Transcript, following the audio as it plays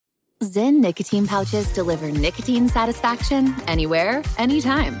Zyn nicotine pouches deliver nicotine satisfaction anywhere,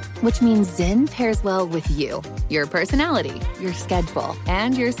 anytime, which means Zyn pairs well with you, your personality, your schedule,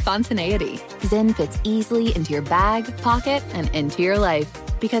 and your spontaneity. Zyn fits easily into your bag, pocket, and into your life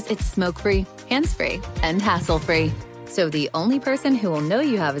because it's smoke-free, hands-free, and hassle-free. So the only person who will know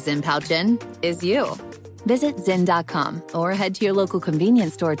you have a Zyn pouch in is you. Visit Zyn.com or head to your local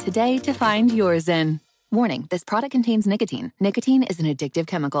convenience store today to find your Zyn. Warning, this product contains nicotine. Nicotine is an addictive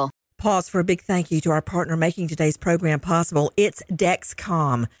chemical. Pause for a big thank you to our partner making today's program possible. It's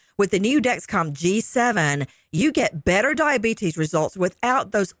Dexcom. With the new Dexcom G7, you get better diabetes results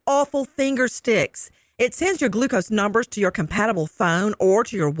without those awful finger sticks. It sends your glucose numbers to your compatible phone or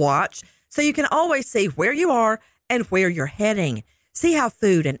to your watch, so you can always see where you are and where you're heading. See how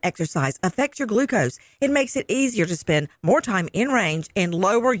food and exercise affects your glucose. It makes it easier to spend more time in range and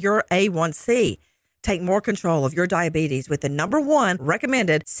lower your A1C. Take more control of your diabetes with the #1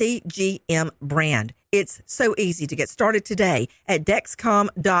 recommended CGM brand. It's so easy to get started today at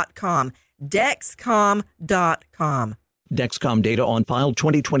Dexcom.com. Dexcom.com. Dexcom data on file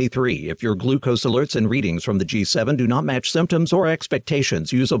 2023. If your glucose alerts and readings from the G7 do not match symptoms or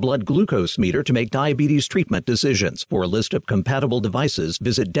expectations, use a blood glucose meter to make diabetes treatment decisions. For a list of compatible devices,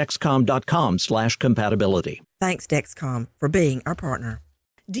 visit Dexcom.com/compatibility. Thanks, Dexcom, for being our partner.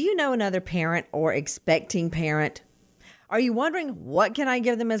 Do you know another parent or expecting parent? Are you wondering, what can I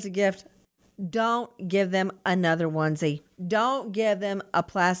give them as a gift? Don't give them another onesie. Don't give them a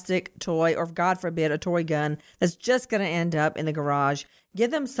plastic toy or, God forbid, a toy gun that's just going to end up in the garage.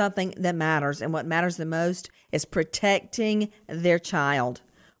 Give them something that matters, and what matters the most is protecting their child.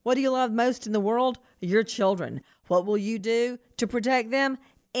 What do you love most in the world? Your children. What will you do to protect them?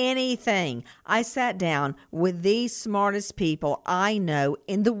 Anything. I sat down with the smartest people I know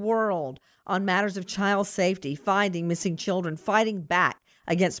in the world on matters of child safety, finding missing children, fighting back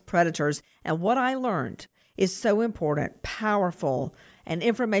against predators. And what I learned is so important, powerful, and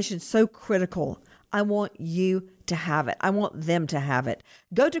information so critical. I want you to have it. I want them to have it.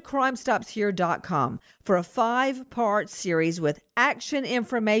 Go to crimestopshere.com for a 5-part series with action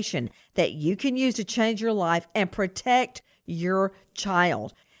information that you can use to change your life and protect your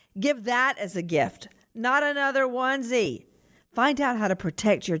child. Give that as a gift, not another onesie. Find out how to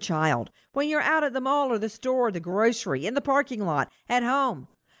protect your child when you're out at the mall or the store, the grocery, in the parking lot, at home.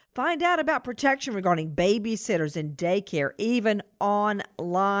 Find out about protection regarding babysitters and daycare, even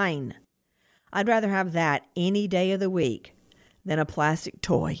online. I'd rather have that any day of the week than a plastic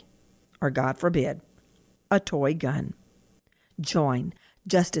toy or, God forbid, a toy gun. Join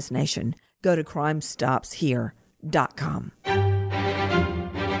Justice Nation. Go to crimestopshere.com.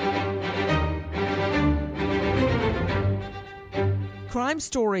 Crime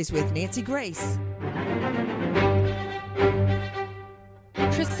Stories with Nancy Grace.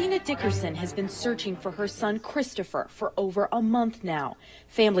 Christina Dickerson has been searching for her son Christopher for over a month now.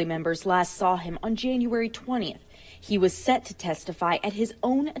 Family members last saw him on January 20th. He was set to testify at his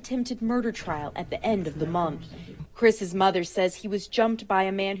own attempted murder trial at the end of the month. Chris's mother says he was jumped by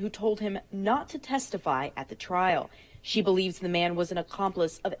a man who told him not to testify at the trial. She believes the man was an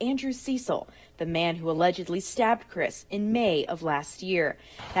accomplice of Andrew Cecil, the man who allegedly stabbed Chris in May of last year.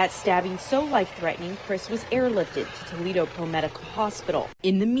 That stabbing so life-threatening, Chris was airlifted to Toledo Pro Medical Hospital.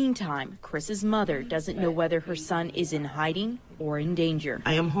 In the meantime, Chris's mother doesn't know whether her son is in hiding or in danger.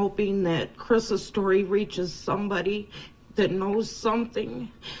 I am hoping that Chris's story reaches somebody that knows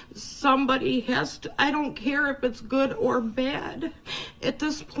something. Somebody has to, I don't care if it's good or bad. At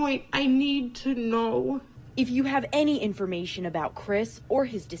this point, I need to know. If you have any information about Chris or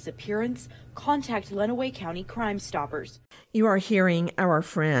his disappearance, contact Lenawee County Crime Stoppers. You are hearing our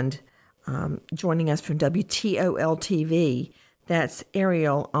friend joining us from WTOL-TV. That's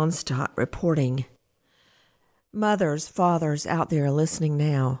Ariel Onstott reporting. Mothers, fathers out there listening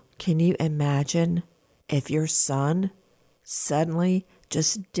now, can you imagine if your son suddenly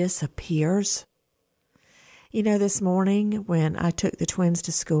just disappears? You know, this morning when I took the twins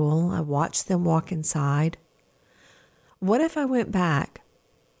to school, I watched them walk inside. What if I went back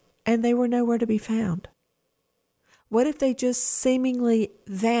and they were nowhere to be found? What if they just seemingly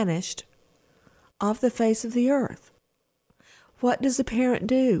vanished off the face of the earth? What does a parent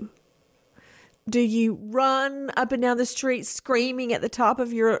do? Do you run up and down the street screaming at the top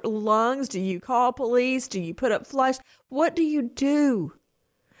of your lungs? Do you call police? Do you put up flyers? What do you do?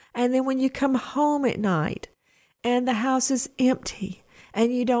 And then when you come home at night and the house is empty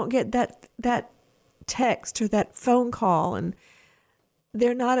and you don't get that text or that phone call and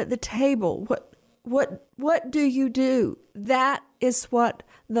they're not at the table, what do you do? That is what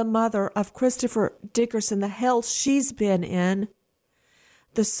the mother of Christopher Dickerson, the hell she's been in.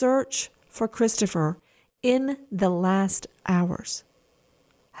 The search for Christopher in the last hours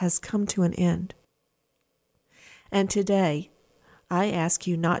has come to an end. And today, I ask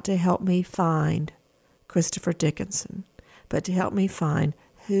you not to help me find Christopher Dickerson, but to help me find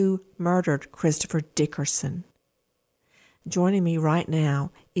who murdered Christopher Dickerson. Joining me right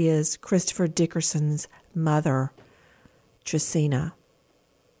now is Christopher Dickerson's mother, Tracina.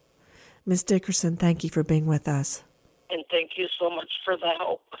 Miss Dickerson, thank you for being with us. And thank you so much for the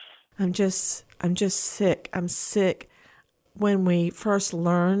help. I'm just sick. I'm sick. When we first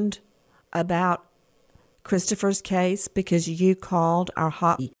learned about Christopher's case, because you called our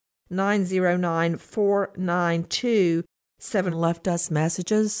hotline 909-492-7 left us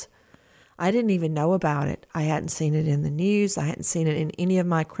messages, I didn't even know about it. I hadn't seen it in the news. I hadn't seen it in any of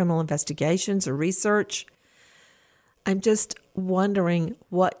my criminal investigations or research. I'm just wondering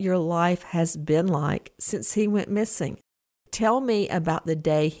what your life has been like since he went missing. Tell me about the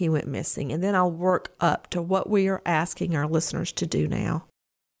day he went missing, and then I'll work up to what we are asking our listeners to do now.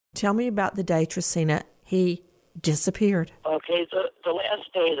 Tell me about the day, Tracina, he disappeared. Okay, the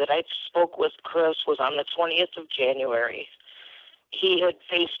last day that I spoke with Chris was on the 20th of January. He had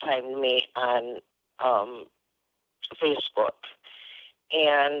FaceTimed me on Facebook,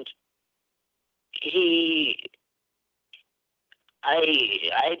 and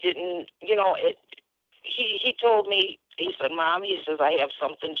I didn't, he told me, he said, Mom, he says, I have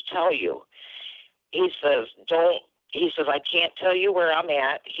something to tell you. He says, I can't tell you where I'm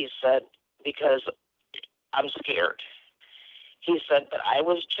at, he said, because I'm scared. He said, but I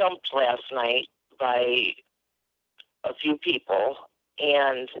was jumped last night by a few people,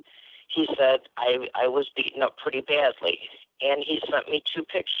 and he said, I was beaten up pretty badly. And he sent me 2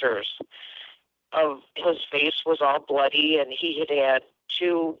 pictures of his face was all bloody, and he had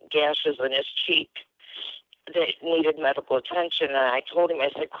 2 gashes in his cheek that needed medical attention. And I told him, I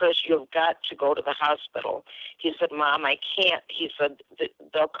said, Chris, you've got to go to the hospital. He said, Mom, I can't. He said,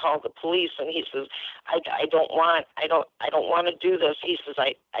 they'll call the police. And he says, I don't want to do this. He says,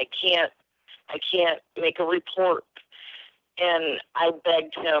 I can't make a report. And I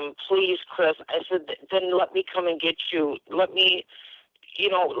begged him, please, Chris. I said, then let me come and get you. Let me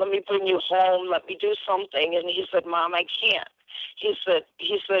bring you home. Let me do something. And he said, Mom, I can't. He said,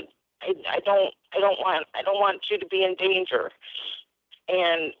 I don't want you to be in danger.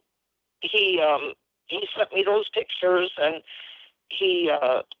 And he sent me those pictures, and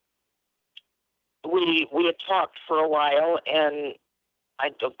we had talked for a while, and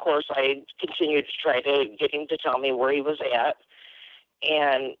I continued to try to get him to tell me where he was at.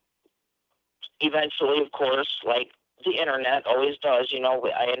 And eventually, of course, like the internet always does,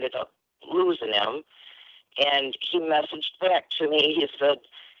 I ended up losing him. And he messaged back to me. He said,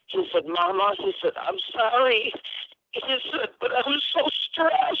 Mama, he said, I'm sorry. He said, but I'm so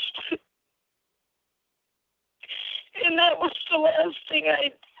stressed. And that was the last thing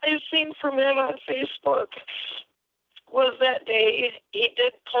I seen from him on Facebook. Was that day he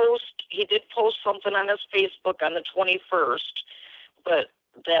did post something on his Facebook on the 21st, but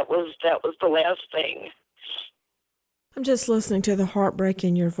that was the last thing. I'm just listening to the heartbreak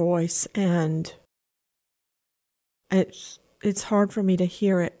in your voice, and it's hard for me to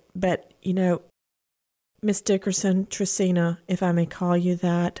hear it, but Miss Dickerson, Tracina, if I may call you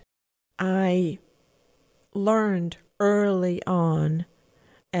that, I learned early on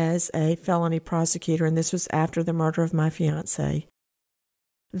as a felony prosecutor, and this was after the murder of my fiance,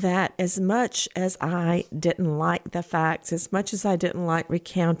 that as much as I didn't like the facts, as much as I didn't like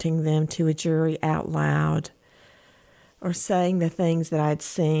recounting them to a jury out loud, or saying the things that I'd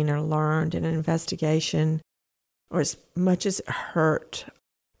seen or learned in an investigation, or as much as it hurt,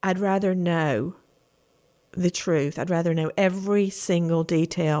 I'd rather know the truth. I'd rather know every single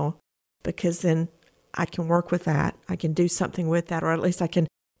detail, because then I can work with that. I can do something with that, or at least I can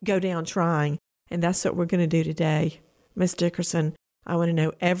go down trying. And that's what we're going to do today. Miss Dickerson, I want to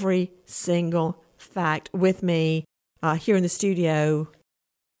know every single fact. With me here in the studio,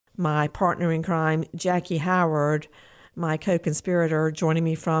 my partner in crime, Jackie Howard, my co-conspirator joining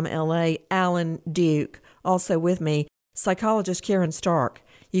me from L.A., Alan Duke. Also with me, psychologist Karen Stark.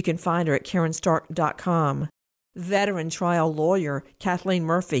 You can find her at KarenStark.com. Veteran trial lawyer Kathleen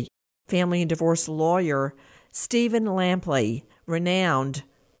Murphy. Family and divorce lawyer Stephen Lampley, renowned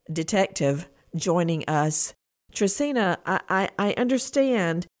detective, joining us. Tracina, I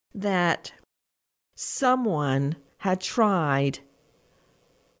understand that someone had tried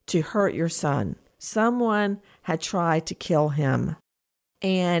to hurt your son. Someone had tried to kill him.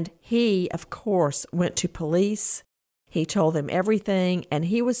 And he, of course, went to police. He told them everything, and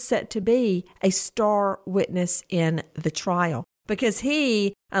he was set to be a star witness in the trial. because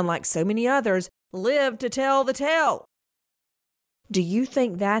he, unlike so many others, lived to tell the tale. Do you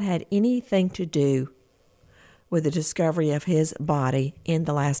think that had anything to do with the discovery of his body in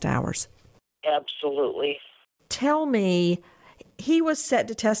the last hours? Absolutely. Tell me, he was set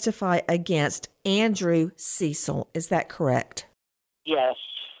to testify against Andrew Cecil. Is that correct? Yes.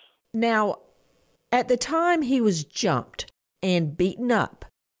 Now, at the time he was jumped and beaten up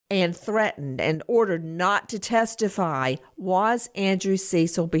and threatened and ordered not to testify, was Andrew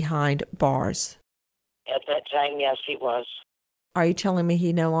Cecil behind bars? At that time, yes, he was. Are you telling me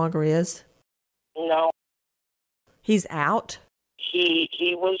he no longer is? No. He's out?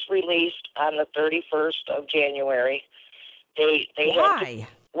 He was released on the 31st of January. They Why?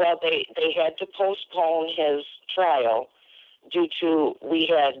 They had to postpone his trial due to, we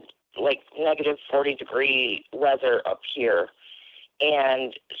had like negative 40-degree weather up here.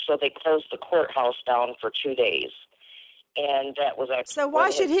 And so they closed the courthouse down for 2 days. And that was actually... So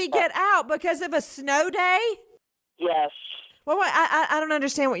why should he get out? Because of a snow day? Yes. Well, I don't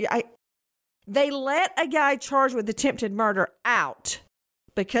understand what you... They let a guy charged with attempted murder out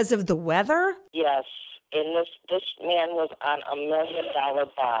because of the weather? Yes. And this man was on $1 million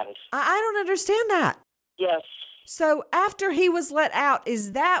bond. I don't understand that. Yes. So after he was let out,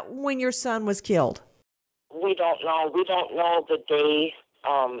 is that when your son was killed? We don't know. We don't know the day.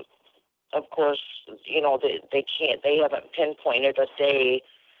 Of course, you know, they haven't pinpointed a day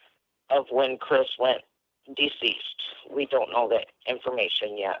of when Chris went deceased. We don't know that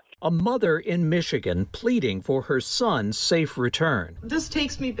information yet. A mother in Michigan pleading for her son's safe return. This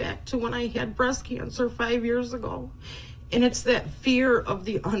takes me back to when I had breast cancer 5 years ago. And it's that fear of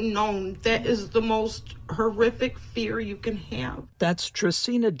the unknown that is the most horrific fear you can have. That's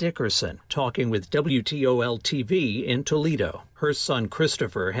Tracina Dickerson talking with WTOL-TV in Toledo. Her son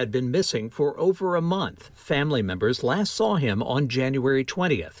Christopher had been missing for over a month. Family members last saw him on January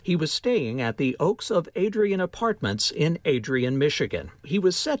 20th. He was staying at the Oaks of Adrian Apartments in Adrian, Michigan. He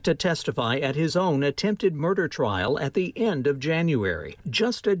was set to testify at his own attempted murder trial at the end of January.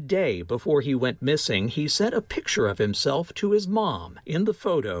 Just a day before he went missing, he sent a picture of himself to his mom. In the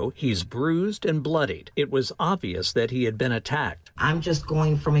photo, he's bruised and bloodied. It was obvious that he had been attacked. I'm just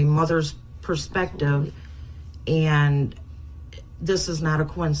going from a mother's perspective, and this is not a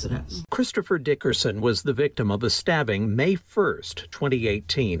coincidence. Christopher Dickerson was the victim of a stabbing May 1st,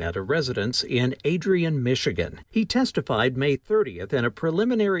 2018, at a residence in Adrian, Michigan. He testified May 30th in a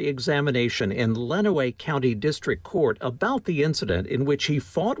preliminary examination in Lenawee County District Court about the incident in which he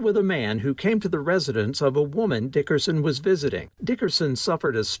fought with a man who came to the residence of a woman Dickerson was visiting. Dickerson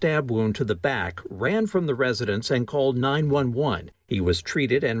suffered a stab wound to the back, ran from the residence, and called 911. He was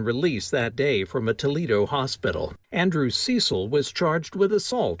treated and released that day from a Toledo hospital. Andrew Cecil was charged with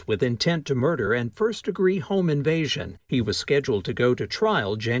assault with intent to murder and first-degree home invasion. He was scheduled to go to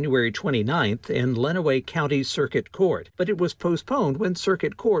trial January 29th in Lenawee County Circuit Court, but it was postponed when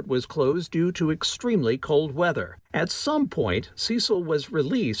Circuit Court was closed due to extremely cold weather. At some point, Cecil was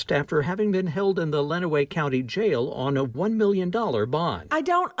released after having been held in the Lenawee County Jail on a $1 million bond. I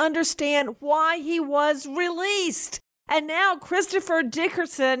don't understand why he was released. And now Christopher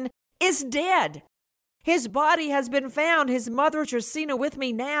Dickerson is dead. His body has been found. His mother, Tracina, with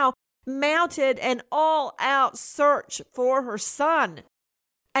me now, mounted an all-out search for her son.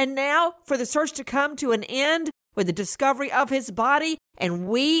 And now for the search to come to an end with the discovery of his body, and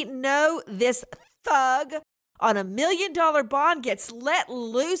we know this thug on $1 million bond gets let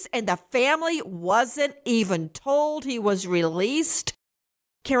loose, and the family wasn't even told he was released.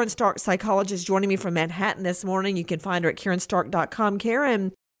 Karen Stark, psychologist, joining me from Manhattan this morning. You can find her at KarenStark.com.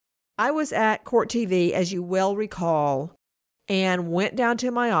 Karen, I was at Court TV, as you well recall, and went down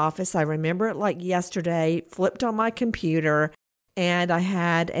to my office. I remember it like yesterday, flipped on my computer, and I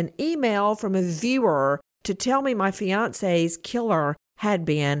had an email from a viewer to tell me my fiance's killer had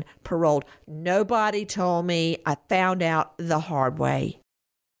been paroled. Nobody told me. I found out the hard way.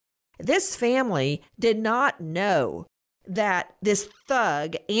 This family did not know that this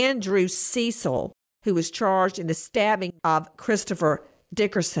thug, Andrew Cecil, who was charged in the stabbing of Christopher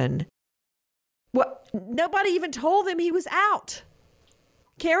Dickerson, nobody even told them he was out.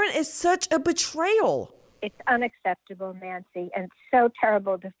 Karen, is such a betrayal. It's unacceptable, Nancy, and so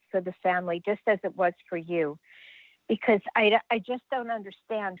terrible for the family, just as it was for you, because I just don't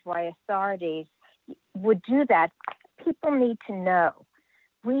understand why authorities would do that. People need to know.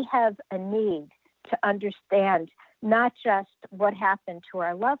 We have a need to understand not just what happened to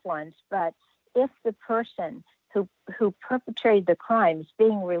our loved ones, but if the person who perpetrated the crime is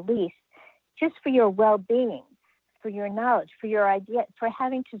being released, just for your well-being, for your knowledge, for your idea, for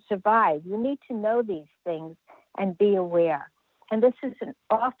having to survive. You need to know these things and be aware. And this is an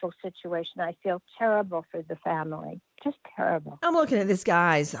awful situation. I feel terrible for the family. Just terrible. I'm looking at this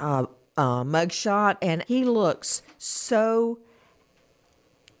guy's mugshot, and he looks so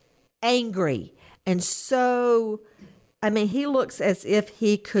angry and so, he looks as if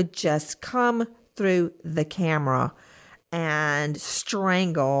he could just come through the camera and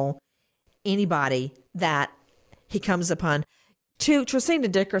strangle anybody that he comes upon. To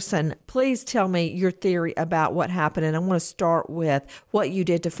Tracina Dickerson, please tell me your theory about what happened, and I want to start with what you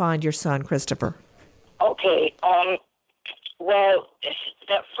did to find your son, Christopher. Okay. Well,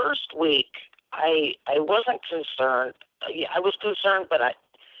 that first week, I wasn't concerned. I was concerned, but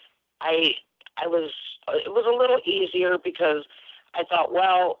I was. It was a little easier because I thought,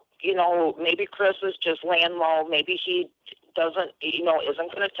 well, maybe Chris is just laying low. Maybe he doesn't, isn't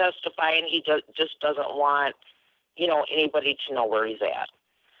going to testify, and he just doesn't want, anybody to know where he's at,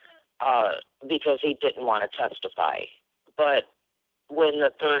 because he didn't want to testify. But when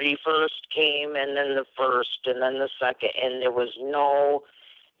the 31st came, and then the 1st, and then the 2nd, and there was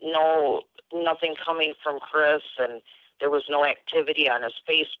nothing coming from Chris, and there was no activity on his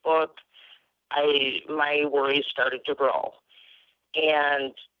Facebook, my worries started to grow.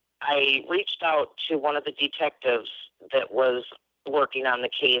 And I reached out to one of the detectives that was working on the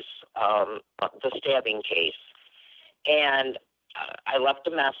case, the stabbing case. And I left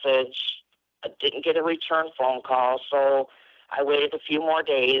a message. I didn't get a return phone call, so I waited a few more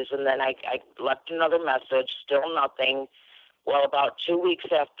days, and then I left another message, still nothing. Well, about 2 weeks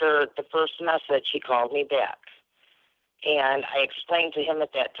after the first message, he called me back. And I explained to him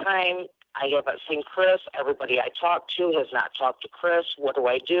at that time, I haven't seen Chris. Everybody I talked to has not talked to Chris. What do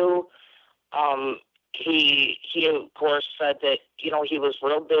I do? He of course said that, he was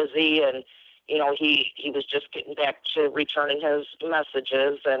real busy, and, he was just getting back to returning his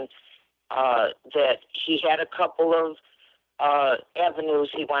messages, and that he had a couple of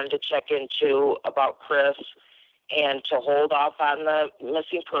avenues he wanted to check into about Chris, and to hold off on the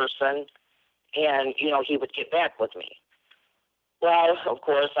missing person, and, he would get back with me. Well, of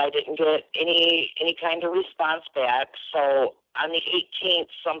course, I didn't get any kind of response back. So on the 18th,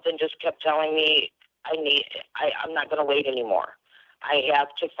 something just kept telling me I'm not going to wait anymore. I have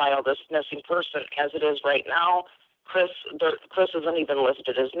to file this missing person. As it is right now, Chris isn't even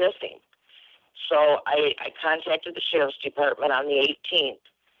listed as missing. So I contacted the sheriff's department on the 18th,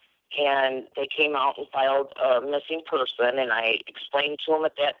 and they came out and filed a missing person. And I explained to them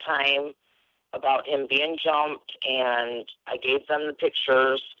at that time about him being jumped, and I gave them the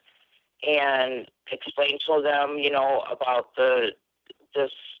pictures and explained to them, about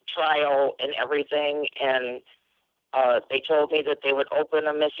this trial and everything. And they told me that they would open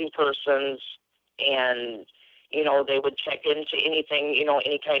a missing persons, and, they would check into anything,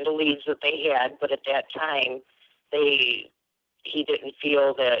 any kind of leads that they had. But at that time, he didn't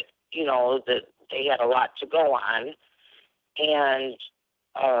feel that, that they had a lot to go on. And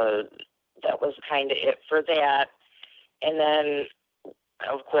that was kind of it for that. And then,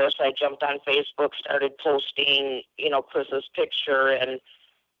 of course, I jumped on Facebook, started posting, Chris's picture and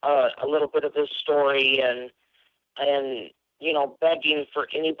a little bit of his story, and begging for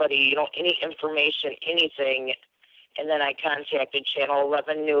anybody, any information, anything. And then I contacted Channel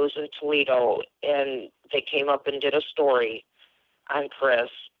 11 News in Toledo, and they came up and did a story on Chris.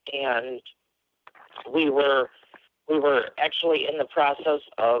 And we were actually in the process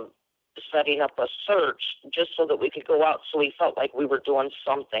of setting up a search just so that we could go out, so we felt like we were doing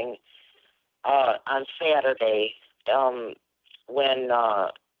something on Saturday, when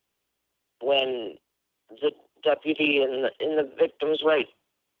the deputy in the victim's right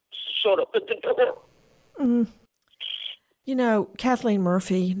showed up at the door. Mm-hmm. Kathleen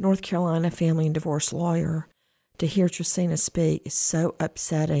Murphy, North Carolina family and divorce lawyer, to hear Tracina speak is so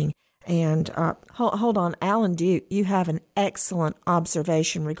upsetting. And hold on, Alan Duke, you have an excellent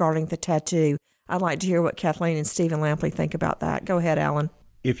observation regarding the tattoo. I'd like to hear what Kathleen and Stephen Lampley think about that. Go ahead, Alan.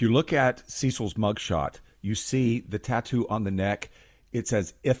 If you look at Cecil's mugshot, you see the tattoo on the neck. It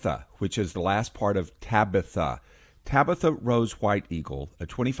says Itha, which is the last part of Tabitha. Tabitha Rose White Eagle, a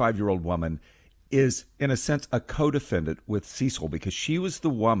 25-year-old woman, is, in a sense, a co-defendant with Cecil, because she was the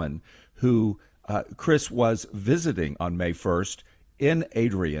woman who Chris was visiting on May 1st in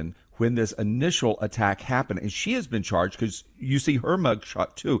Adrian when this initial attack happened. And she has been charged, because you see her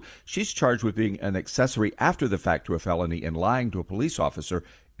mugshot too. She's charged with being an accessory after the fact to a felony and lying to a police officer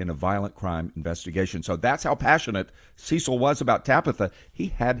in a violent crime investigation. So that's how passionate Cecil was about Tabitha. He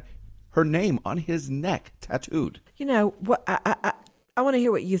had her name on his neck tattooed. What I want to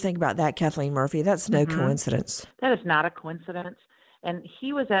hear what you think about that, Kathleen Murphy. That's no coincidence. That is not a coincidence. And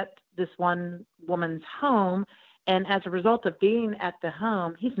he was at this one woman's home, And as a result of being at the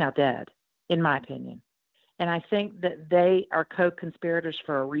home, he's now dead, in my opinion. And I think that they are co-conspirators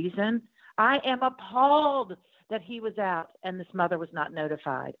for a reason. I am appalled that he was out and this mother was not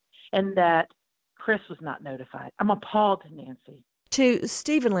notified and that Chris was not notified. I'm appalled, Nancy. To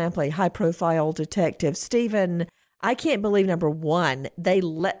Stephen Lampley, high-profile detective. Stephen, I can't believe, number one, they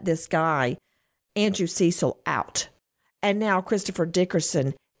let this guy, Andrew Cecil, out. And now Christopher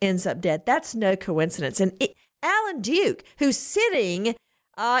Dickerson ends up dead. That's no coincidence. And Alan Duke, who's sitting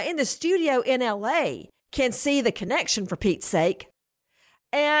in the studio in L.A., can see the connection, for Pete's sake.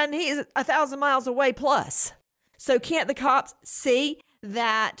 And he's 1,000 miles away plus. So can't the cops see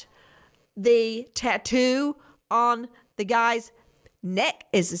that the tattoo on the guy's neck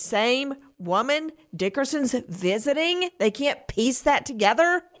is the same woman Dickerson's visiting? They can't piece that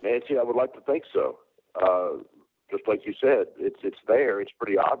together? Nancy, I would like to think so. Just like you said, it's there. It's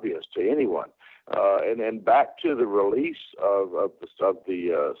pretty obvious to anyone. And back to the release of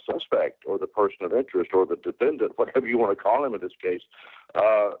the suspect or the person of interest or the defendant, whatever you want to call him in this case.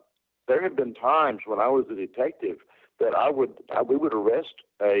 There have been times when I was a detective that we would arrest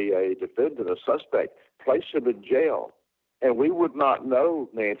a defendant, a suspect, place him in jail, and we would not know,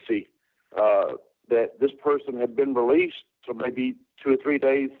 Nancy, that this person had been released till maybe 2 or 3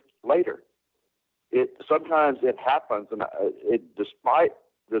 days later. Sometimes it happens, and despite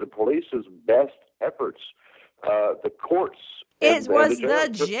the police's best efforts, the courts. It was the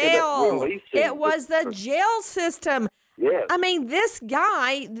jail. It was the jail system. Yes. I mean, this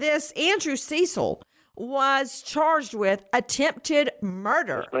guy, this Andrew Cecil, was charged with attempted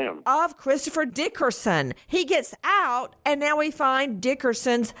murder of Christopher Dickerson. He gets out, and now we find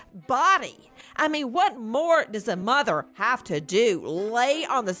Dickerson's body. I mean, what more does a mother have to do? Lay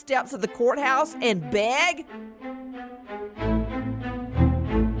on the steps of the courthouse and beg?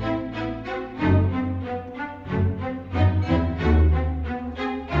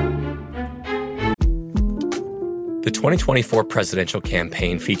 The 2024 presidential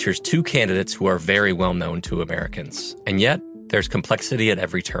campaign features two candidates who are very well known to Americans. And yet, there's complexity at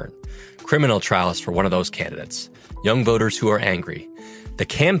every turn. Criminal trials for one of those candidates. Young voters who are angry. The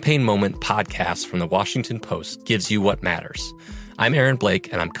Campaign Moment podcast from the Washington Post gives you what matters. I'm Aaron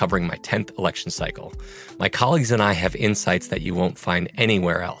Blake, and I'm covering my 10th election cycle. My colleagues and I have insights that you won't find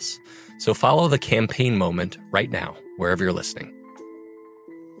anywhere else. So follow the Campaign Moment right now, wherever you're listening.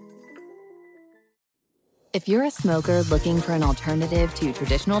 If you're a smoker looking for an alternative to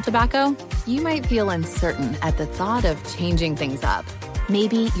traditional tobacco, you might feel uncertain at the thought of changing things up.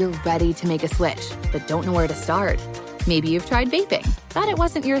 Maybe you're ready to make a switch, but don't know where to start. Maybe you've tried vaping, thought it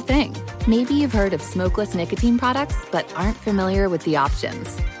wasn't your thing. Maybe you've heard of smokeless nicotine products, but aren't familiar with the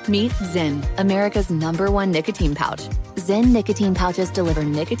options. Meet Zyn, America's #1 nicotine pouch. Zyn nicotine pouches deliver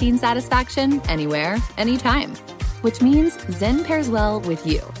nicotine satisfaction anywhere, anytime. Which means Zyn pairs well with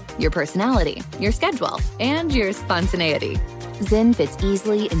you, your personality, your schedule, and your spontaneity. Zyn fits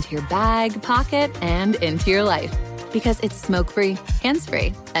easily into your bag, pocket, and into your life. Because it's smoke-free,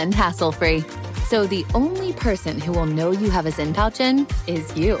 hands-free, and hassle-free. So the only person who will know you have a Zyn pouch in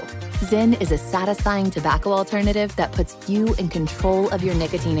is you. Zyn is a satisfying tobacco alternative that puts you in control of your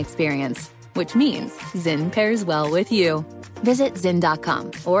nicotine experience. Which means Zyn pairs well with you. Visit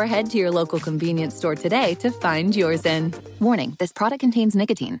Zyn.com or head to your local convenience store today to find your Zyn. Warning, this product contains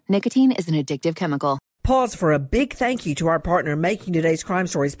nicotine. Nicotine is an addictive chemical. Pause for a big thank you to our partner making today's crime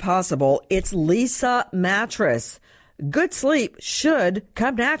stories possible. It's Leesa Mattress. Good sleep should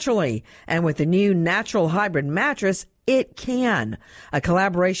come naturally. And with the new natural hybrid mattress, it can. A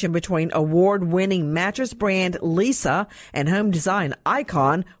collaboration between award-winning mattress brand Leesa and home design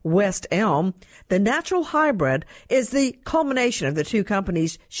icon West Elm, the natural hybrid is the culmination of the two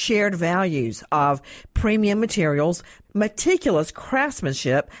companies' shared values of premium materials, meticulous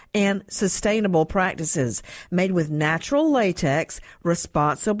craftsmanship, and sustainable practices. Made with natural latex,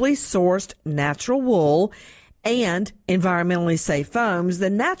 responsibly sourced natural wool, and environmentally safe foams, the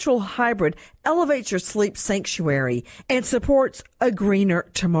natural hybrid elevates your sleep sanctuary and supports a greener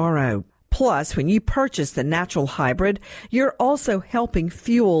tomorrow. Plus, when you purchase the natural hybrid, you're also helping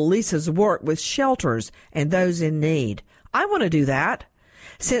fuel Leesa's work with shelters and those in need. I want to do that.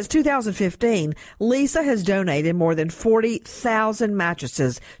 Since 2015, Leesa has donated more than 40,000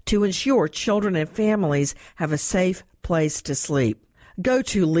 mattresses to ensure children and families have a safe place to sleep. Go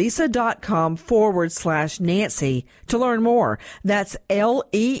to Leesa.com/Nancy to learn more. That's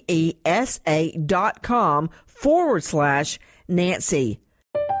LEESA.com/Nancy.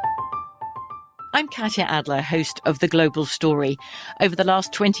 I'm Katya Adler, host of The Global Story. Over the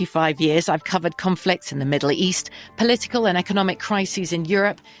last 25 years, I've covered conflicts in the Middle East, political and economic crises in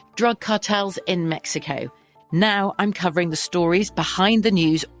Europe, drug cartels in Mexico. Now I'm covering the stories behind the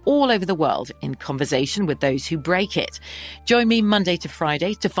news all over the world in conversation with those who break it. Join me Monday to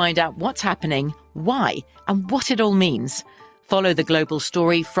Friday to find out what's happening, why, and what it all means. Follow The Global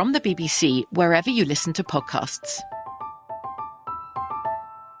Story from the BBC wherever you listen to podcasts.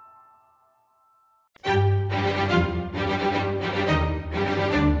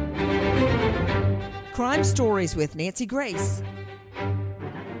 Crime Stories with Nancy Grace.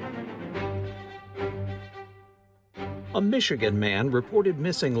 A Michigan man reported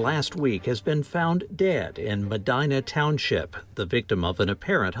missing last week has been found dead in Medina Township, the victim of an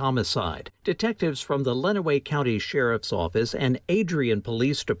apparent homicide. Detectives from the Lenawee County Sheriff's Office and Adrian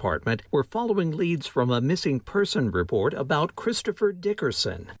Police Department were following leads from a missing person report about Christopher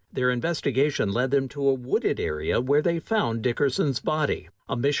Dickerson. Their investigation led them to a wooded area where they found Dickerson's body.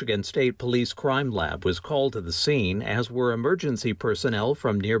 A Michigan State Police crime lab was called to the scene, as were emergency personnel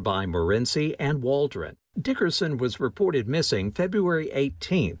from nearby Morenci and Waldron. Dickerson was reported missing February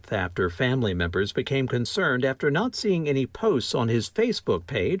 18th after family members became concerned after not seeing any posts on his Facebook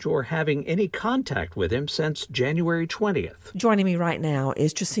page or having any contact with him since January 20th. Joining me right now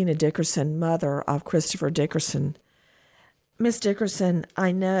is Tracina Dickerson, mother of Christopher Dickerson. Miss Dickerson,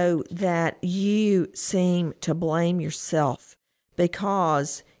 I know that you seem to blame yourself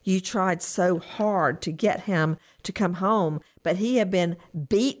because you tried so hard to get him to come home, but he had been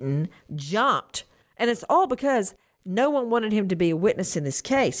beaten, jumped, and it's all because no one wanted him to be a witness in this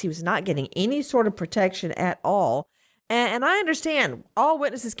case. He was not getting any sort of protection at all. And I understand all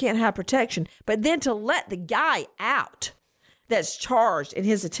witnesses can't have protection, but then to let the guy out that's charged in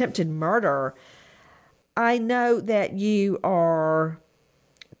his attempted murder, I know that you are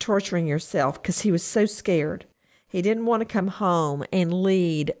torturing yourself because he was so scared. He didn't want to come home and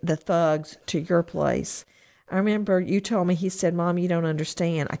lead the thugs to your place. I remember you told me, he said, "Mom, you don't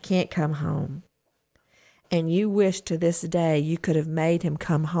understand. I can't come home." And you wish to this day you could have made him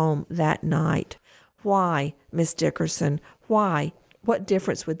come home that night. Why, Miss Dickerson? Why? What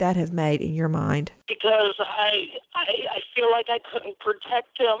difference would that have made in your mind? Because I feel like I couldn't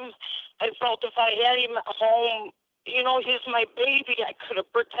protect him. I felt if I had him at home, you know, he's my baby, I could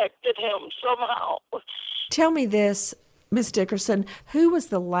have protected him somehow. Tell me this, Miss Dickerson, who was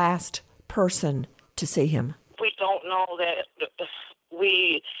the last person to see him? We don't know that.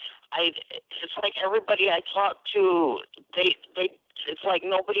 It's like everybody I talk to, it's like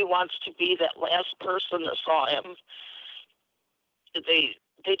nobody wants to be that last person that saw him. They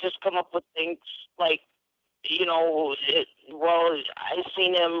just come up with things like, you know, I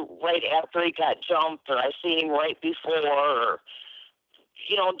seen him right after he got jumped, or I seen him right before, or,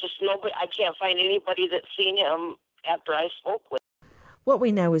 you know, just nobody. I can't find anybody that's seen him after I spoke with him. What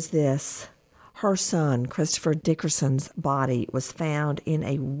we know is this. Her son, Christopher Dickerson's body was found in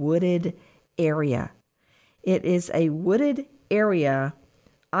a wooded area. It is a wooded area,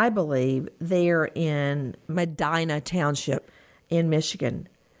 I believe, there in Medina Township in Michigan.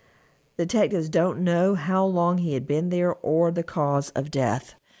 Detectives don't know how long he had been there or the cause of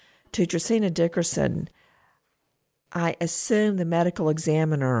death. To Tracina Dickerson, I assume the medical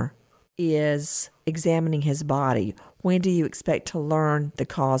examiner is examining his body. When do you expect to learn the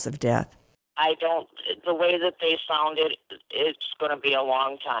cause of death? The way that they found it, it's going to be a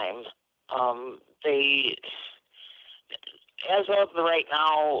long time. As of right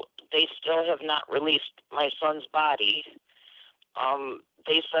now, they still have not released my son's body.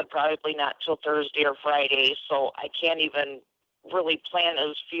 They said probably not till Thursday or Friday, so I can't even really plan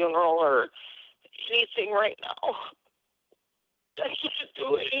his funeral or anything right now. I can't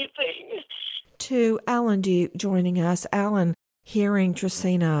do anything. To Alan Duke joining us. Alan, hearing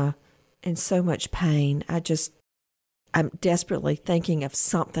Tracina in so much pain, I'm desperately thinking of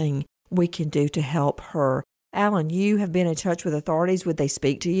something we can do to help her. Alan, you have been in touch with authorities. Would they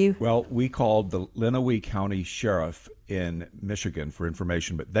speak to you? Well, we called the Lenawee County Sheriff in Michigan for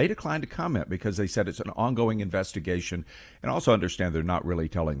information, but they declined to comment because they said it's an ongoing investigation, and also understand they're not really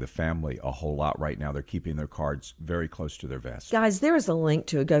telling the family a whole lot right now. They're keeping their cards very close to their vest. Guys, there is a link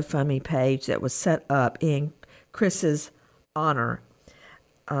to a GoFundMe page that was set up in Chris's honor.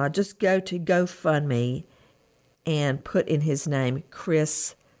 Just go to GoFundMe and put in his name,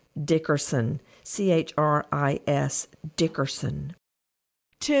 Chris Dickerson, Chris Dickerson.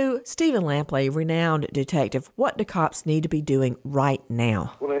 To Stephen Lampley, renowned detective, what do cops need to be doing right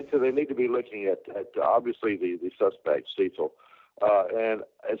now? Well, they need to be looking at obviously the suspect, Cecil. And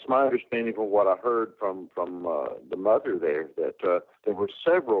it's my understanding from what I heard from the mother there that there were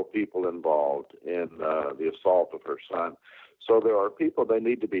several people involved in the assault of her son. So there are people they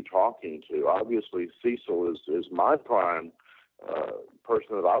need to be talking to. Obviously, Cecil is my prime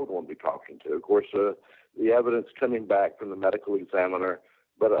person that I would want to be talking to. Of course, the evidence coming back from the medical examiner.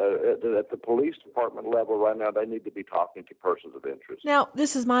 But at the police department level right now, they need to be talking to persons of interest. Now,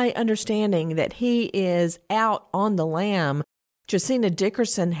 this is my understanding that he is out on the lam. Josina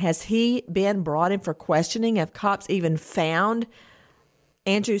Dickerson, has he been brought in for questioning? Have cops even found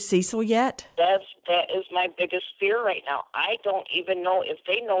Andrew Cecil yet? That is my biggest fear right now. I don't even know if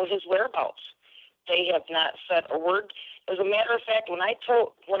they know his whereabouts. They have not said a word. As a matter of fact, when I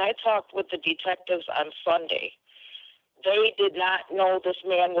talked with the detectives on Sunday, they did not know this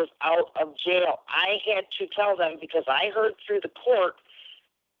man was out of jail. I had to tell them because I heard through the court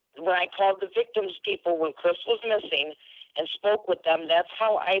when I called the victims' people when Chris was missing and spoke with them. That's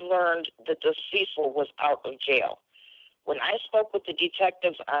how I learned that the Cecil was out of jail. When I spoke with the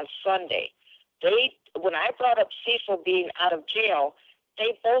detectives on Sunday, when I brought up Cecil being out of jail,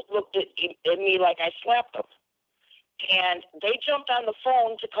 they both looked at me like I slapped them. And they jumped on the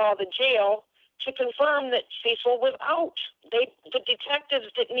phone to call the jail to confirm that Cecil was out. The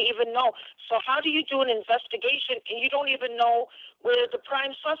detectives didn't even know. So how do you do an investigation and you don't even know where the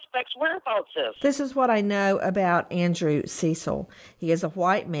prime suspect's whereabouts is? This is what I know about Andrew Cecil. He is a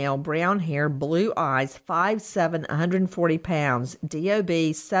white male, brown hair, blue eyes, 5'7", 140 pounds,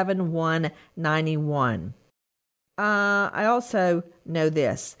 DOB 7191. I also know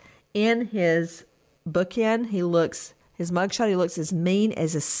this. In his bookend, his mugshot, he looks as mean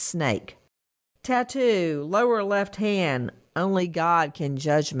as a snake. Tattoo, lower left hand, only God can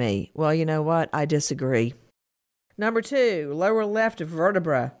judge me. Well, you know what? I disagree. Number 2, lower left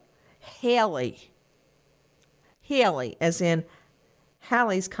vertebra, Halley. Halley, as in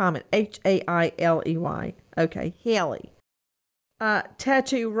Halley's Comet, Hailey. Okay, Halley.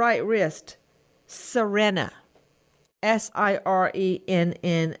 Tattoo, right wrist, Sirena, Sirenna.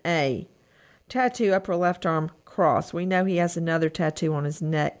 Tattoo, upper left arm, cross. We know he has another tattoo on his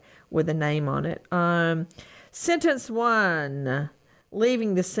neck with a name on it. Sentence 1,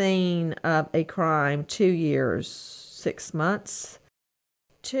 leaving the scene of a crime, 2 years, 6 months.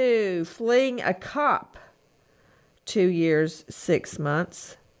 2, fleeing a cop, 2 years, 6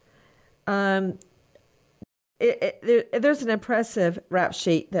 months. There's an impressive rap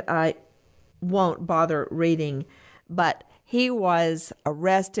sheet that I won't bother reading, but he was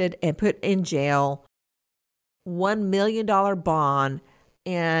arrested and put in jail, $1 million bond,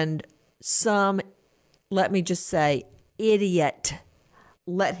 and some, let me just say, idiot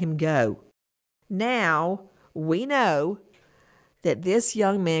let him go. Now we know that this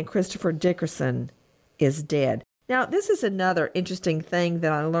young man, Christopher Dickerson, is dead. Now, this is another interesting thing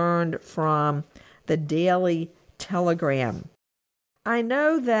that I learned from the Daily Telegram. I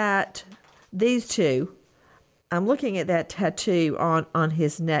know that these two, I'm looking at that tattoo on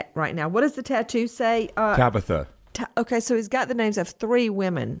his neck right now. What does the tattoo say? Tabitha. Okay, so he's got the names of 3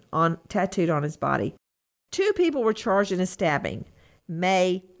 women tattooed on his body. 2 people were charged in a stabbing,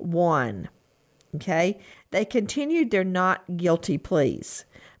 May 1. Okay, they continued their not guilty pleas.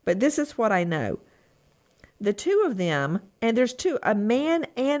 But this is what I know. The 2 of them, and there's 2, a man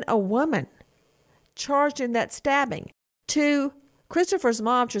and a woman, charged in that stabbing. 2, Christopher's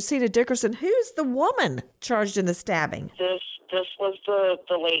mom, Josina Dickerson. Who's the woman charged in the stabbing? This was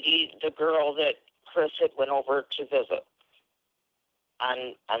the lady, the girl that Chris had went over to visit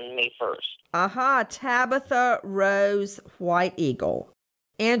on May 1st. Tabitha Rose White Eagle.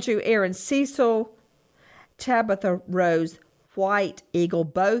 Andrew Aaron Cecil, Tabitha Rose White Eagle,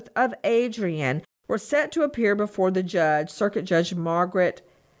 both of Adrian, were set to appear before the judge, Circuit Judge Margaret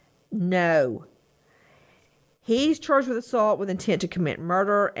No. He's charged with assault with intent to commit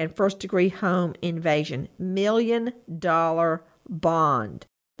murder and first-degree home invasion. $1 million bond.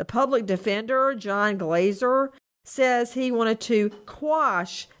 The public defender, John Glazer, says he wanted to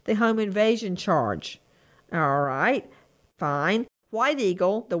quash the home invasion charge. All right, fine. White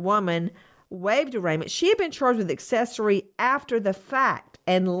Eagle, the woman, waived arraignment. She had been charged with accessory after the fact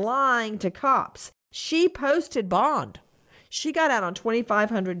and lying to cops. She posted bond. She got out on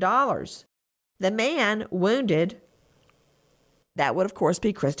 $2,500. The man wounded, that would of course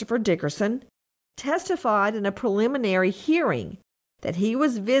be Christopher Dickerson, testified in a preliminary hearing that he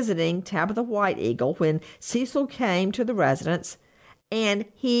was visiting Tabitha White Eagle when Cecil came to the residence and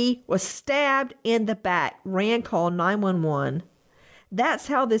he was stabbed in the back. Rand called 911. That's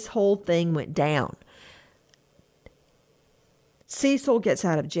how this whole thing went down. Cecil gets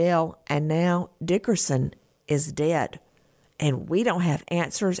out of jail and now Dickerson is dead. And we don't have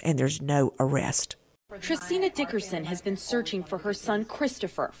answers and there's no arrest. Tracina Dickerson has been searching for her son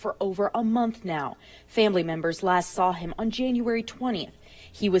Christopher for over a month now. Family members last saw him on January 20th.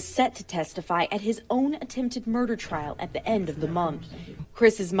 He was set to testify at his own attempted murder trial at the end of the month.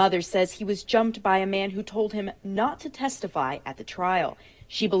 Chris's mother says he was jumped by a man who told him not to testify at the trial.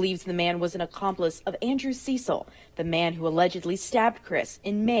 She believes the man was an accomplice of Andrew Cecil, the man who allegedly stabbed Chris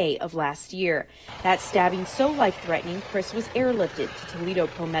in May of last year. That stabbing so life-threatening, Chris was airlifted to Toledo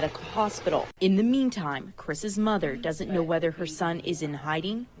Pro Medical Hospital. In the meantime, Chris's mother doesn't know whether her son is in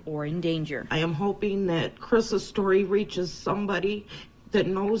hiding or in danger. I am hoping that Chris's story reaches somebody that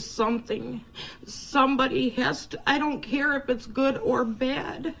knows something. Somebody has to, I don't care if it's good or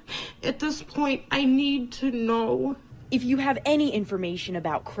bad. At this point, I need to know. If you have any information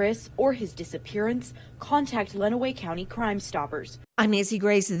about Chris or his disappearance, contact Lenawee County Crime Stoppers. I'm Nancy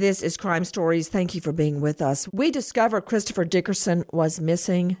Grace. This is Crime Stories. Thank you for being with us. We discovered Christopher Dickerson was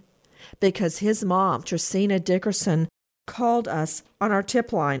missing because his mom, Tracina Dickerson, called us on our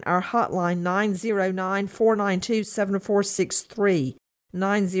tip line, our hotline, 909-492-7463,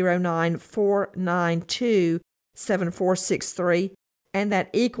 909-492-7463. And that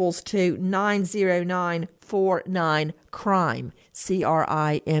equals to 90949-CRIME, CRIME.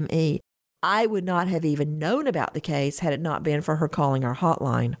 I would not have even known about the case had it not been for her calling our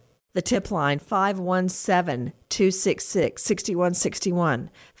hotline. The tip line, 517-266-6161,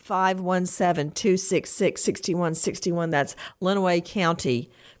 517-266-6161. That's Lenawee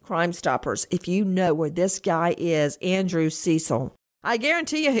County Crime Stoppers. If you know where this guy is, Andrew Cecil, I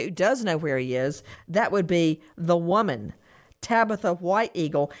guarantee you who does know where he is, that would be the woman, Tabitha White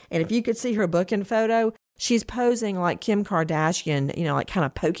Eagle. And if you could see her booking photo, she's posing like Kim Kardashian, like kind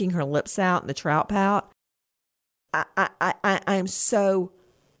of poking her lips out in the trout pout. I'm so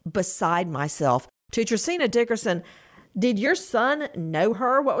beside myself. To Tracina Dickerson, did your son know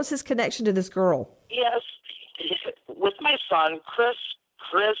her? What was his connection to this girl? Yes, with my son, Chris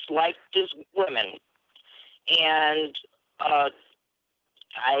liked his women, and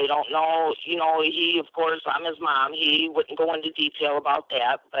I don't know, he, of course, I'm his mom. He wouldn't go into detail about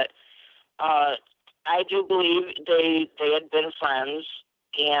that, but I do believe they had been friends,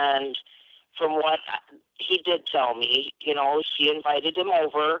 and from what he did tell me, she invited him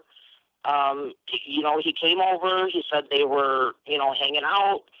over. He came over, he said they were, hanging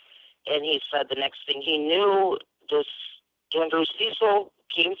out, and he said the next thing he knew, this Andrew Cecil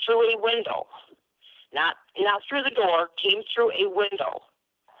came through a window, not through the door, came through a window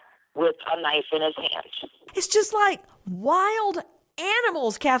with a knife in his hand. It's just like wild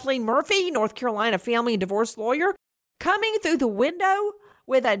animals. Kathleen Murphy, North Carolina family and divorce lawyer, coming through the window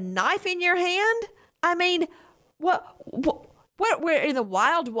with a knife in your hand? I mean, what we're in the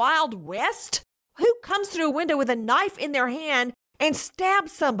wild west? Who comes through a window with a knife in their hand and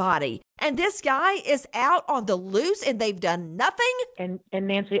stabs somebody? And this guy is out on the loose and they've done nothing? And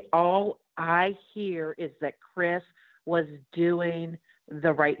Nancy, all I hear is that Chris was doing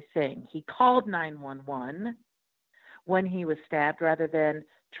the right thing. He called 911 when he was stabbed rather than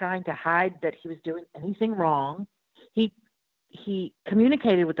trying to hide that he was doing anything wrong. He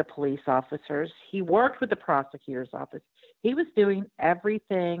communicated with the police officers. He worked with the prosecutor's office. He was doing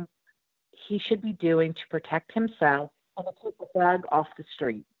everything he should be doing to protect himself and to keep the thug off the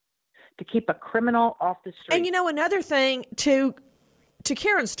street, to keep a criminal off the street. And another thing, to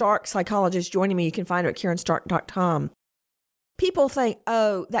Karen Stark, psychologist joining me, you can find her at KarenStark.com. People think,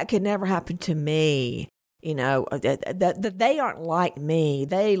 oh, that could never happen to me. That they aren't like me.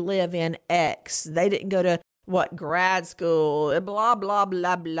 They live in X. They didn't go to grad school, blah, blah,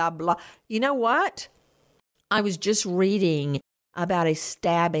 blah, blah, blah. You know what? I was just reading about a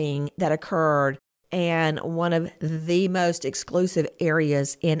stabbing that occurred in one of the most exclusive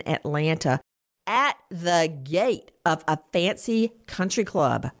areas in Atlanta at the gate of a fancy country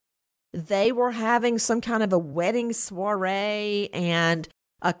club. They were having some kind of a wedding soiree, and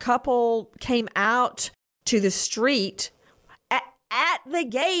a couple came out to the street at the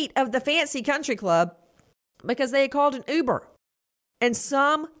gate of the fancy country club because they had called an Uber. And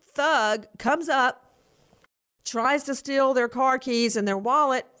some thug comes up, tries to steal their car keys and their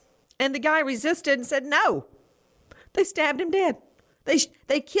wallet, and the guy resisted and said no. They stabbed him dead.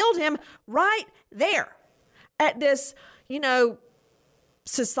 They killed him right there at this,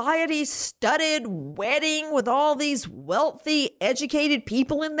 society-studded wedding with all these wealthy, educated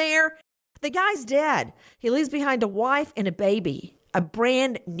people in there. The guy's dead. He leaves behind a wife and a baby, a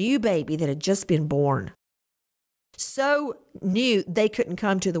brand new baby that had just been born. So new they couldn't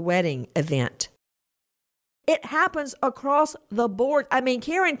come to the wedding event. It happens across the board. I mean,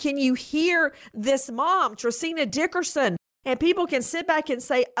 Karen, can you hear this mom, Tracina Dickerson? And people can sit back and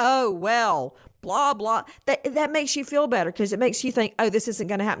say, oh, well, blah, blah. That makes you feel better because it makes you think, oh, this isn't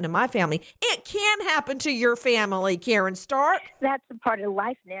going to happen to my family. It can happen to your family, Karen Stark. That's a part of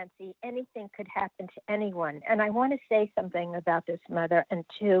life, Nancy. Anything could happen to anyone. And I want to say something about this mother and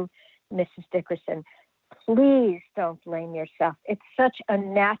to Mrs. Dickerson. Please don't blame yourself. It's such a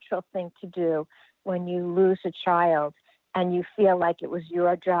natural thing to do when you lose a child and you feel like it was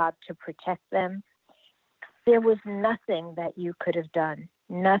your job to protect them. There was nothing that you could have done.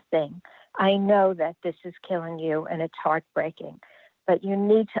 Nothing. I know that this is killing you and it's heartbreaking, but you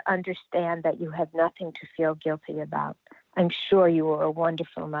need to understand that you have nothing to feel guilty about. I'm sure you were a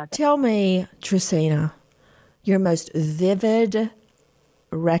wonderful mother. Tell me, Tracina, your most vivid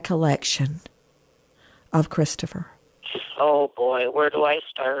recollection of Christopher. Oh boy, where do I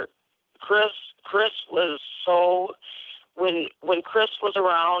start? Chris was so, when Chris was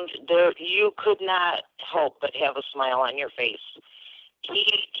around, you could not help but have a smile on your face.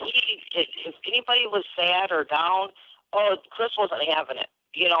 If anybody was sad or down, Chris wasn't having it.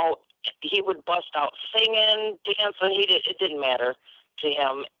 You know, he would bust out singing, dancing. It didn't matter to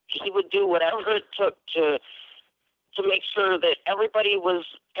him. He would do whatever it took to make sure that everybody was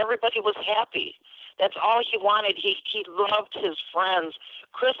happy. That's all he wanted. He loved his friends.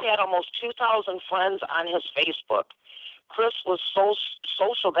 Chris had almost 2,000 friends on his Facebook. Chris was so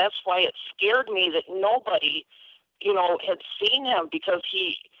social. That's why it scared me that nobody, had seen him, because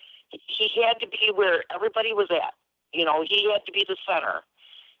he had to be where everybody was at. He had to be the center.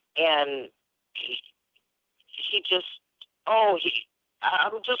 And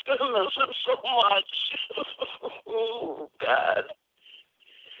I'm just going to miss him so much. Oh, God.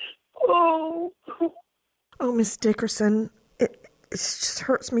 Oh, Miss Dickerson, it just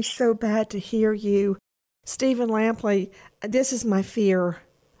hurts me so bad to hear you. Stephen Lampley, this is my fear.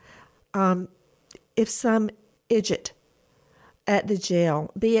 If some idiot at the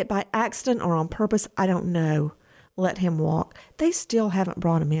jail, be it by accident or on purpose, I don't know, let him walk. They still haven't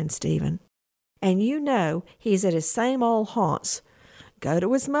brought him in, Stephen. And he's at his same old haunts. Go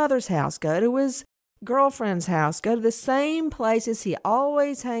to his mother's house, go to his girlfriend's house, go to the same places he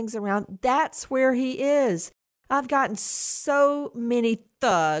always hangs around. That's where he is. I've gotten so many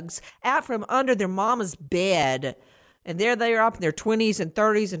thugs out from under their mama's bed, and there they are up in their 20s and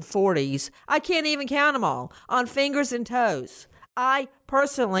 30s and 40s. I can't even count them all on fingers and toes. I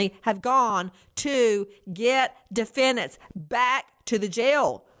personally have gone to get defendants back to the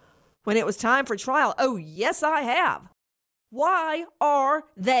jail when it was time for trial. Oh, yes, I have. Why are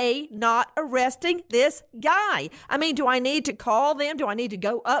they not arresting this guy? I mean, do I need to call them? Do I need to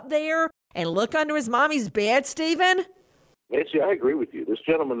go up there and look under his mommy's bed, Stephen? Nancy, I agree with you. This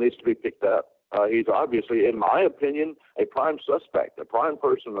gentleman needs to be picked up. He's obviously, in my opinion, a prime suspect, a prime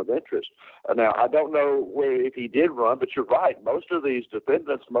person of interest. Now, I don't know if he did run, but you're right. Most of these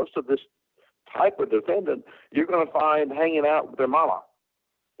defendants, most of this type of defendant, you're going to find hanging out with their mama,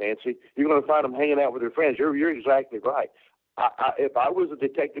 Nancy. You're going to find them hanging out with their friends. You're exactly right. If I was a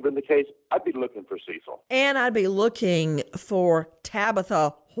detective in the case, I'd be looking for Cecil. And I'd be looking for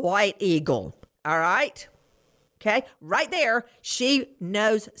Tabitha White Eagle. All right? Okay? Right there, she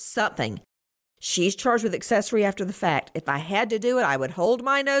knows something. She's charged with accessory after the fact. If I had to do it, I would hold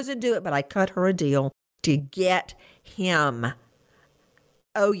my nose and do it, but I cut her a deal to get him.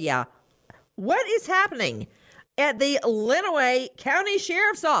 Oh, yeah. What is happening at the Lenawee County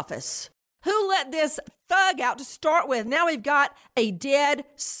Sheriff's Office? Who let this thug out to start with? Now we've got a dead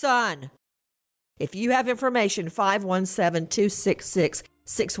son. If you have information,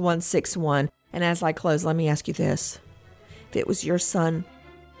 517-266-6161. And as I close, let me ask you this. If it was your son,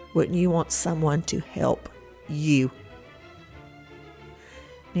 wouldn't you want someone to help you?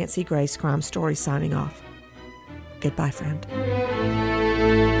 Nancy Grace, Crime Story, signing off. Goodbye, friend.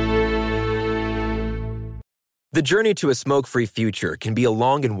 The journey to a smoke-free future can be a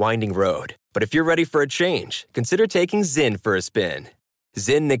long and winding road, but if you're ready for a change, consider taking Zyn for a spin.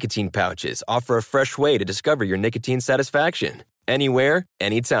 Zyn nicotine pouches offer a fresh way to discover your nicotine satisfaction. Anywhere,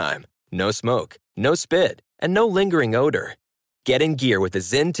 anytime. No smoke, no spit, and no lingering odor. Get in gear with the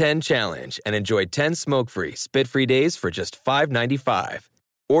Zyn 10 Challenge and enjoy 10 smoke-free, spit-free days for just $5.95.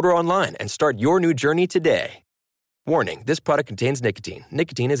 Order online and start your new journey today. Warning, this product contains nicotine.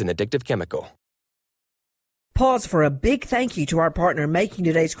 Nicotine is an addictive chemical. Pause for a big thank you to our partner making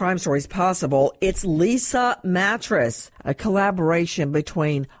today's crime stories possible. It's Leesa Mattress, a collaboration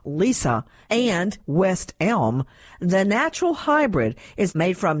between Leesa and West Elm. The natural hybrid is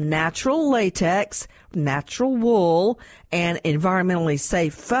made from natural latex, natural wool, and environmentally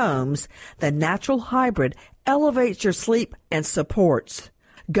safe foams. The natural hybrid elevates your sleep and supports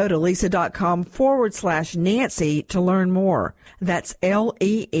Go to leesa.com/Nancy to learn more. That's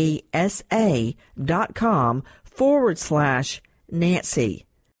LEESA.com/Nancy.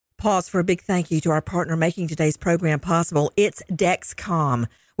 Pause for a big thank you to our partner making today's program possible. It's Dexcom.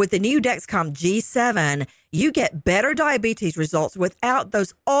 With the new Dexcom G7, you get better diabetes results without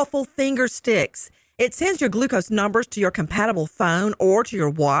those awful finger sticks. It sends your glucose numbers to your compatible phone or to your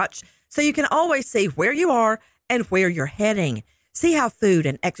watch, so you can always see where you are and where you're heading. See how food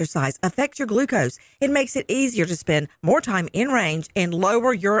and exercise affect your glucose. It makes it easier to spend more time in range and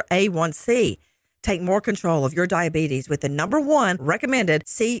lower your A1C. Take more control of your diabetes with the #1 recommended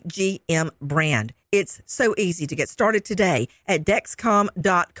CGM brand. It's so easy to get started today at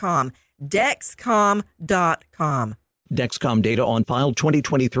Dexcom.com. Dexcom.com. Dexcom data on file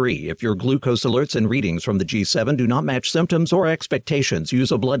 2023. If your glucose alerts and readings from the G7 do not match symptoms or expectations,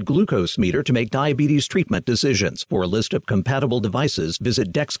 use a blood glucose meter to make diabetes treatment decisions. For a list of compatible devices,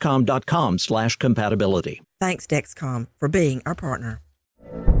 visit Dexcom.com/compatibility. Thanks, Dexcom, for being our partner.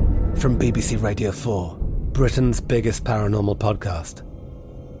 From BBC Radio 4, Britain's biggest paranormal podcast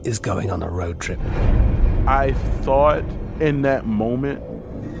is going on a road trip. I thought in that moment,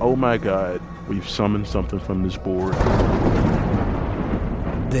 oh my God, we've summoned something from this board.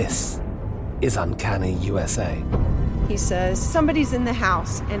 This is Uncanny USA. He says, somebody's in the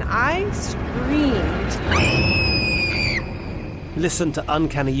house, and I screamed. Listen to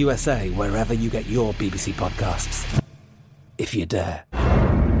Uncanny USA wherever you get your BBC podcasts, if you dare.